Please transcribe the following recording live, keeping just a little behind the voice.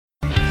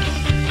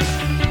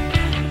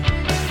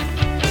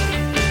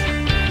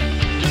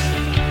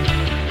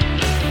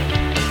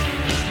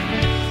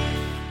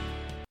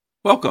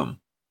Welcome.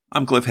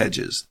 I'm Cliff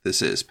Hedges.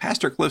 This is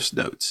Pastor Cliff's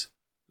Notes.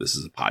 This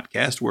is a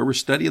podcast where we're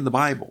studying the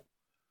Bible.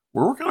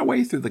 We're working our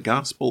way through the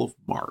Gospel of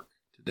Mark.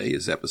 Today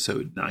is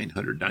episode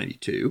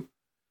 992,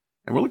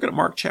 and we're looking at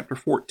Mark chapter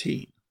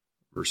 14,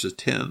 verses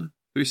 10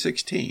 through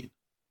 16.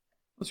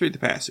 Let's read the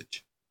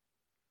passage.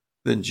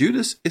 Then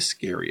Judas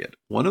Iscariot,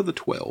 one of the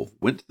 12,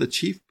 went to the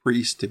chief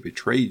priests to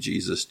betray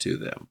Jesus to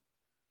them.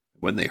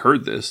 When they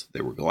heard this,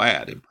 they were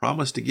glad and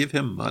promised to give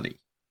him money.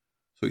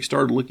 So he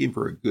started looking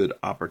for a good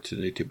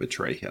opportunity to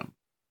betray him.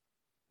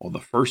 On the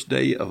first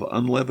day of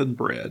unleavened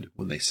bread,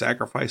 when they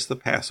sacrificed the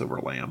Passover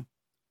lamb,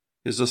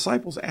 his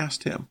disciples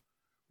asked him,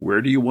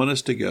 "Where do you want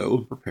us to go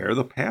and prepare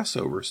the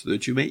Passover so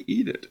that you may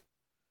eat it?"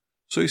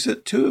 So he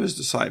sent two of his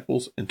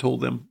disciples and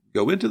told them,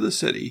 "Go into the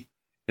city,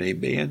 and a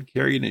man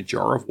carrying a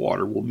jar of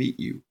water will meet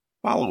you.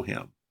 Follow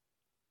him.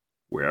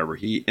 Wherever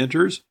he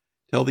enters,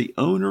 tell the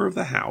owner of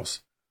the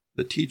house,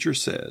 'The teacher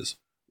says,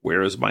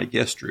 where is my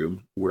guest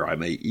room where I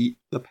may eat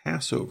the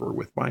Passover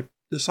with my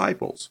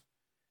disciples?'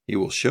 He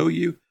will show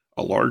you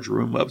a large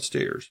room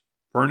upstairs,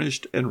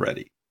 furnished and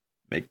ready.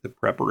 Make the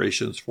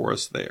preparations for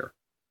us there."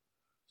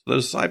 So the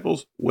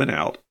disciples went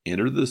out,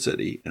 entered the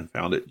city, and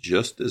found it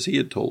just as he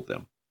had told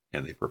them,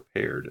 and they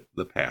prepared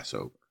the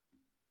Passover.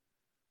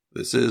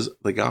 This is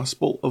the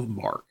Gospel of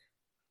Mark.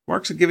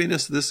 Mark's giving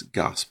us this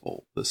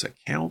gospel, this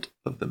account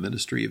of the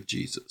ministry of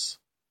Jesus.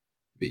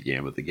 It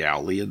began with the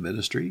Galilean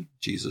ministry,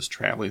 Jesus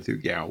traveling through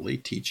Galilee,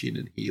 teaching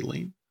and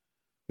healing.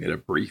 We had a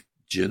brief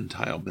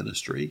Gentile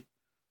ministry,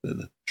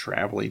 then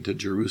traveling to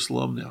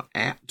Jerusalem. Now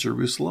at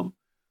Jerusalem,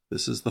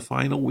 this is the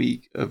final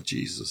week of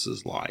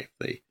Jesus' life.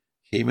 They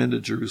came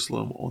into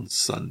Jerusalem on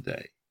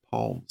Sunday,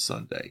 Palm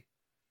Sunday.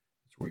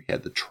 That's where he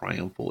had the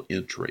triumphal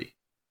entry.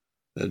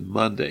 Then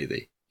Monday,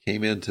 they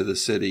came into the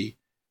city,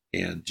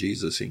 and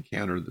Jesus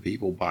encountered the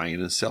people buying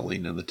and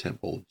selling in the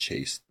temple and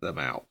chased them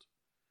out.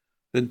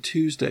 Then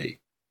Tuesday,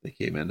 they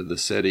came into the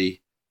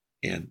city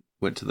and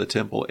went to the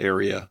temple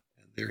area,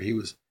 and there he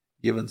was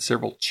given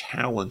several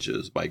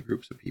challenges by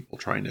groups of people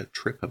trying to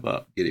trip him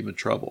up, get him in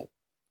trouble.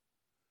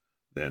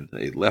 Then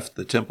they left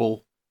the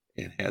temple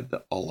and had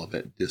the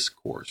Olivet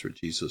Discourse, where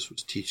Jesus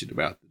was teaching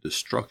about the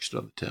destruction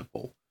of the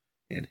temple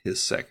and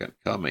his second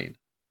coming.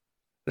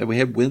 Then we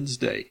had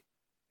Wednesday,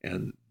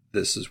 and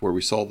this is where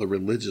we saw the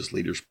religious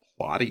leaders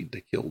plotting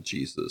to kill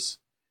Jesus.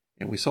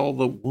 And we saw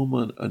the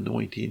woman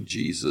anointing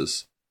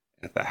Jesus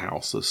at the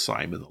house of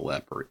Simon the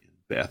leper in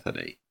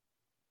Bethany.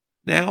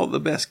 Now, the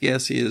best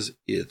guess is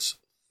it's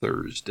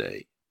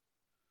Thursday.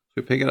 So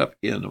we pick it up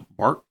in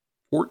Mark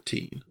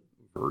 14,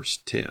 verse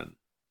 10.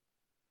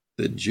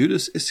 Then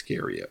Judas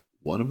Iscariot,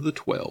 one of the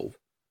 12,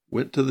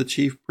 went to the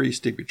chief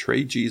priests to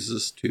betray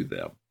Jesus to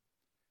them.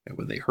 And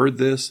when they heard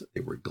this,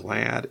 they were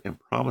glad and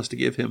promised to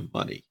give him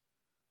money.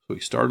 So he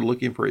started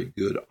looking for a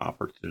good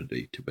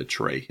opportunity to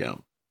betray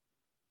him.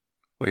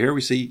 Well, here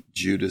we see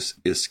Judas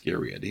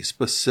Iscariot. He's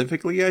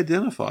specifically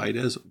identified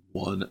as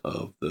one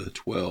of the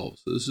 12.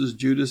 So this is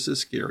Judas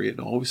Iscariot, and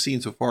all we've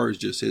seen so far is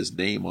just his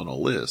name on a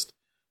list,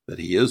 that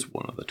he is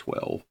one of the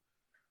 12.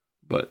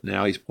 But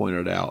now he's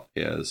pointed out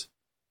as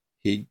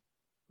he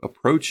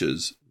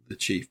approaches the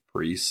chief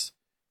priests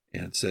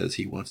and says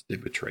he wants to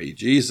betray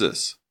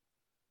Jesus.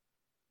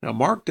 Now,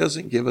 Mark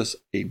doesn't give us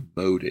a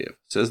motive.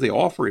 It says they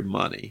offer him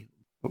money,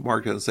 but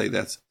Mark doesn't say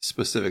that's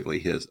specifically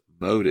his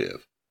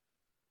motive.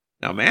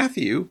 Now,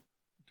 Matthew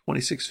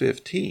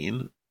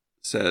 26:15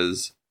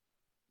 says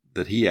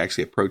that he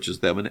actually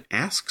approaches them and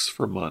asks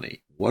for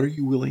money. What are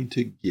you willing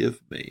to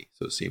give me?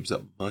 So it seems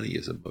that money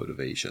is a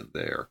motivation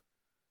there.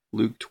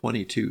 Luke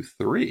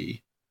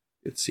 22:3,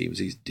 it seems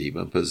he's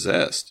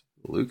demon-possessed.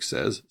 Luke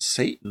says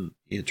Satan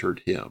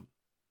entered him.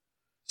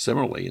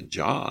 Similarly, in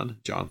John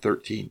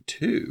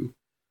 13:2,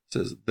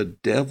 says the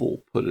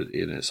devil put it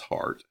in his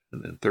heart.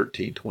 And then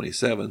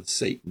 13:27,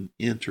 Satan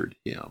entered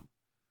him.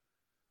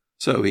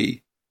 So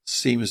he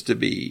seems to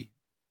be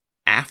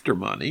after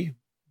money.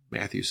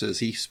 Matthew says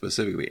he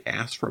specifically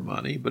asked for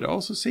money, but it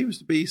also seems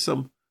to be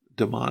some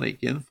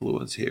demonic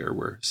influence here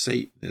where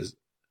Satan is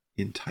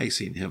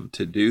enticing him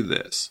to do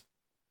this.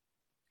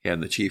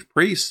 And the chief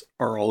priests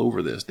are all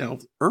over this. Now,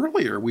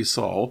 earlier we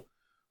saw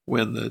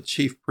when the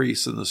chief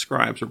priests and the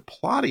scribes are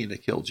plotting to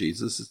kill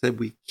Jesus, it said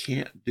we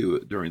can't do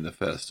it during the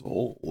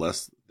festival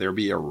lest there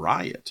be a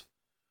riot.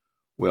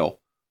 Well,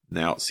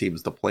 now it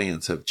seems the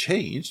plans have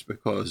changed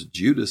because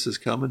Judas has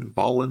come and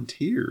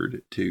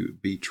volunteered to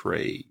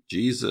betray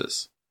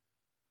Jesus.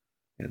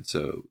 And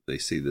so they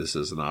see this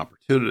as an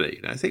opportunity.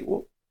 And I think,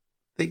 well,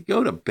 they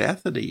go to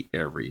Bethany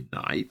every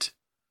night.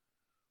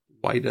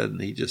 Why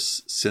doesn't he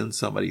just send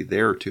somebody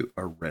there to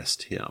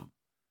arrest him?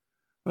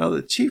 Well,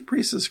 the chief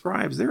priests and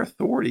scribes, their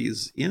authority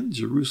is in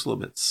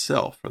Jerusalem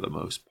itself for the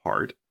most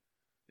part.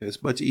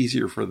 It's much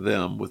easier for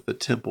them with the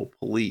temple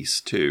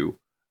police to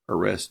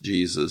arrest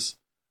Jesus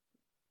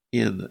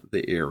in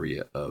the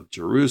area of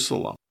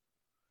Jerusalem.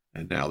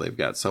 And now they've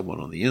got someone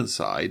on the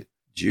inside,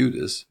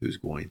 Judas, who's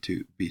going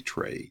to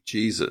betray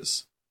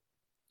Jesus.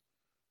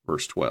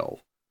 Verse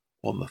 12.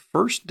 On the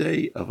first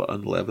day of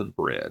unleavened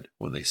bread,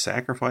 when they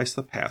sacrificed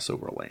the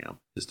Passover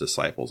lamb, his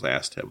disciples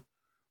asked him,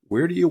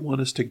 where do you want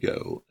us to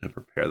go and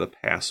prepare the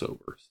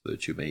Passover so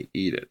that you may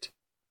eat it?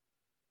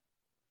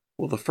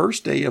 Well, the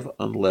first day of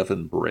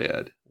unleavened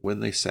bread, when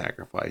they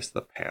sacrificed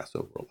the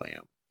Passover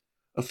lamb.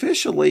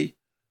 Officially,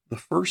 the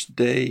first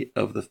day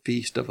of the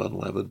Feast of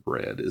Unleavened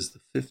Bread is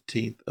the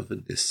 15th of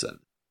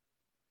Nisan,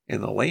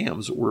 and the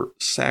lambs were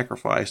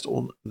sacrificed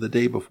on the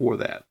day before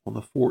that, on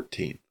the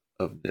 14th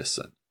of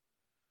Nisan.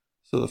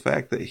 So the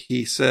fact that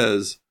he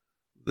says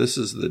this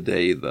is the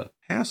day the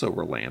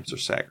Passover lambs are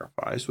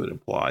sacrificed would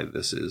imply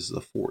this is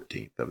the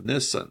 14th of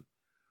Nisan.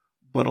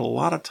 But a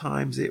lot of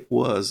times it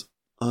was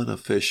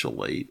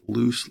unofficially,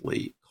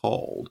 loosely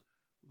called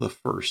the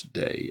first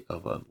day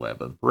of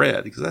unleavened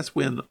bread, because that's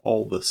when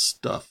all the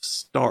stuff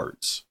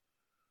starts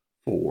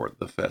for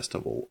the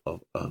festival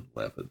of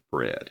unleavened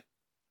bread.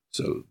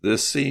 So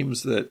this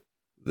seems that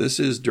this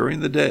is during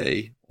the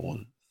day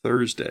on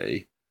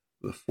Thursday,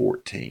 the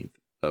 14th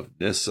of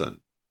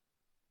Nisan,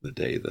 the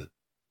day the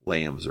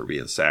lambs are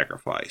being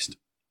sacrificed.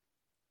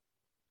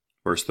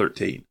 Verse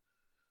 13.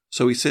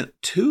 So he sent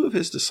 2 of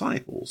his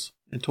disciples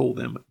and told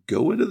them,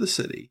 go into the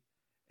city,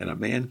 and a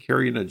man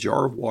carrying a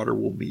jar of water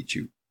will meet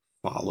you.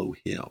 Follow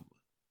him.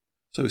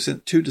 So he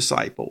sent 2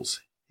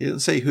 disciples. He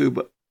didn't say who,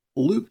 but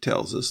Luke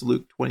tells us,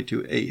 Luke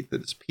 22:8,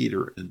 that it's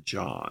Peter and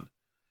John.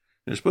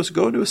 And they're supposed to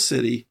go into a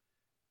city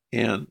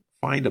and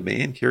find a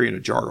man carrying a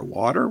jar of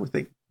water. We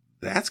think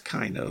that's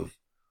kind of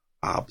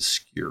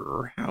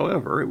obscure.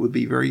 However, it would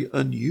be very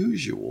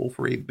unusual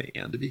for a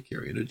man to be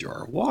carrying a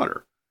jar of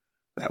water.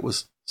 That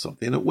was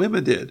something that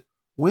women did.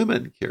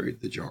 Women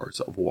carried the jars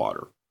of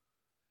water.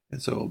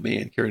 And so a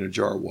man carrying a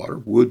jar of water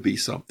would be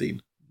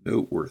something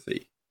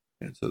noteworthy.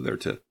 And so they're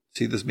to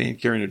see this man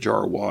carrying a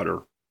jar of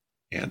water,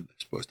 and they're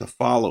supposed to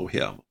follow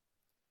him.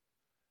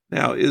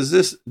 Now, is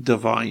this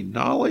divine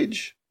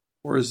knowledge,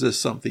 or is this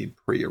something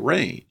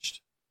prearranged?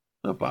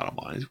 The bottom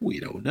line is we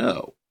don't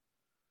know.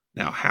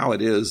 Now, how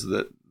it is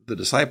that the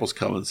disciples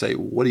come and say,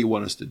 what do you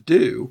want us to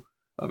do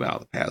about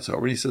the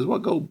Passover? And he says, well,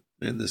 go,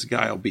 and this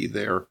guy will be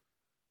there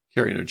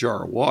carrying a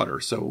jar of water.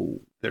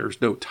 So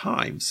there's no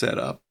time set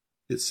up,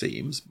 it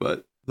seems,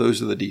 but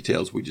those are the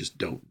details we just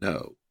don't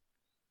know.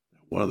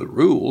 One of the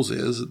rules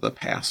is that the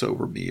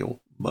Passover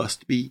meal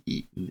must be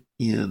eaten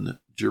in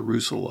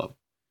Jerusalem.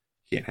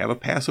 You can't have a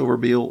Passover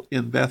meal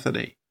in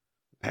Bethany.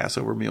 The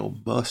Passover meal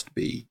must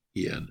be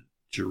in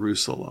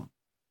Jerusalem.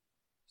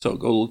 So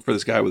go look for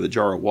this guy with a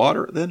jar of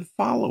water, then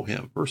follow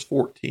him. Verse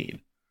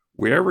 14.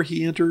 Wherever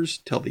he enters,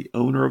 tell the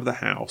owner of the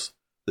house,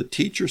 the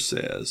teacher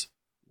says,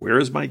 where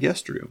is my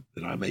guest room,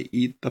 that I may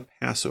eat the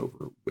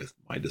Passover with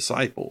my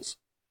disciples?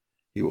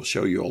 He will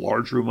show you a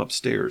large room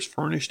upstairs,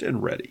 furnished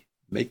and ready.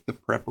 Make the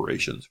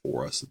preparations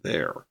for us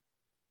there.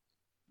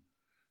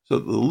 So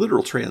the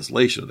literal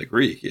translation of the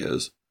Greek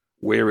is,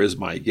 where is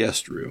my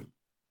guest room?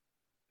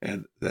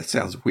 And that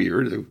sounds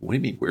weird. What do you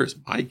mean, where's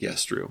my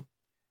guest room?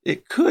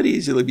 It could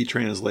easily be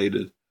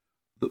translated,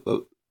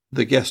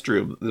 the guest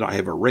room that I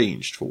have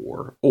arranged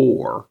for,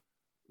 or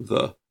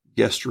the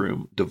guest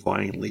room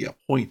divinely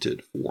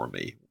appointed for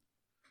me.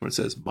 When it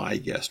says my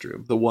guest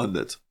room, the one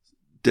that's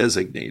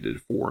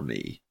designated for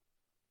me.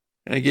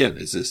 And again,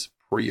 is this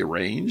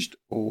prearranged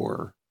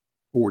or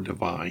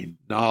divine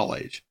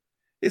knowledge?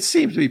 It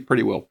seems to be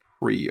pretty well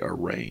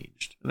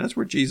prearranged. And that's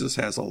where Jesus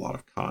has a lot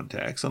of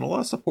contacts and a lot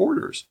of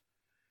supporters.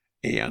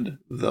 And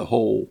the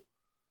whole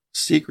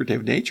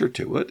secretive nature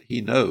to it,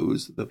 he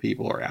knows the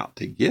people are out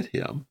to get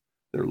him.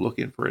 They're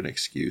looking for an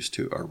excuse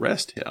to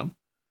arrest him.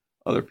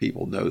 Other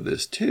people know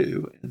this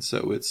too, and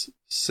so it's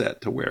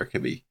set to where it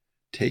can be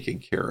taken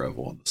care of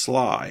on the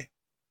sly.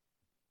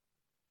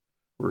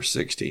 Verse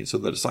 16, so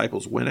the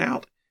disciples went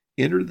out,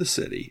 entered the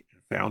city,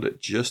 and found it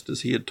just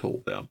as he had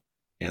told them,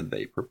 and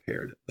they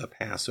prepared the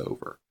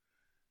Passover.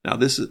 Now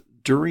this is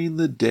during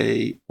the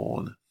day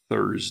on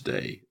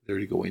Thursday.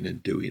 They're going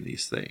and doing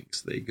these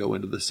things. They go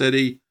into the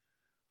city,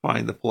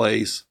 find the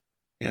place,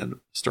 and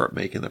start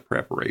making the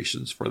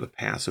preparations for the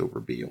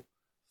Passover meal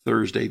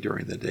Thursday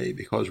during the day.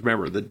 Because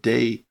remember, the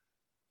day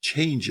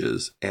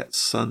changes at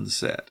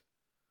sunset.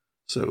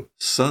 So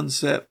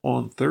sunset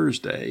on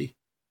Thursday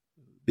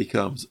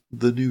becomes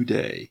the new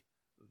day.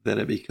 Then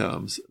it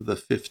becomes the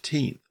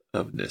 15th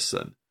of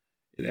Nisan.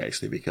 It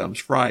actually becomes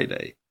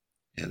Friday,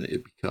 and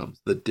it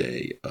becomes the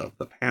day of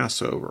the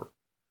Passover.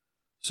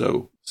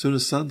 So as soon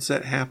as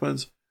sunset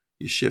happens,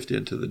 you shift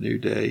into the new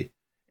day,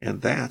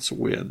 and that's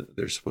when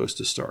they're supposed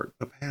to start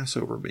the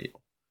Passover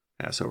meal.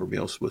 Passover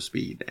meal is supposed to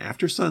be eaten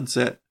after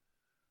sunset,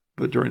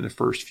 but during the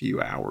first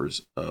few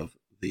hours of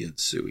the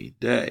ensuing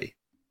day.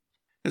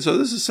 And so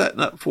this is setting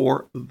up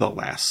for the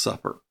Last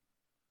Supper,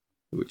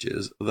 which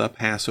is the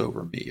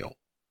Passover meal.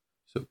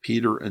 So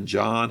Peter and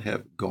John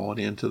have gone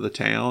into the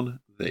town.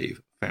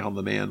 They've found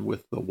the man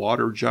with the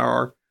water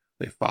jar.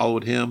 They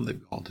followed him.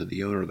 They've gone to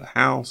the owner of the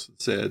house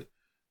and said,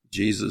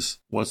 Jesus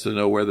wants to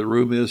know where the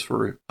room is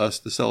for us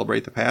to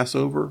celebrate the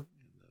Passover.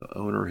 The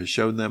owner has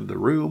shown them the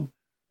room,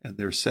 and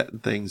they're setting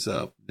things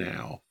up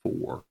now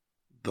for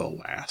the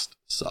Last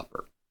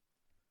Supper.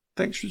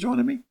 Thanks for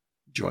joining me.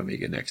 Join me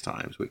again next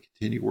time as we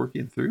continue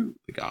working through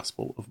the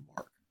Gospel of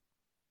Mark.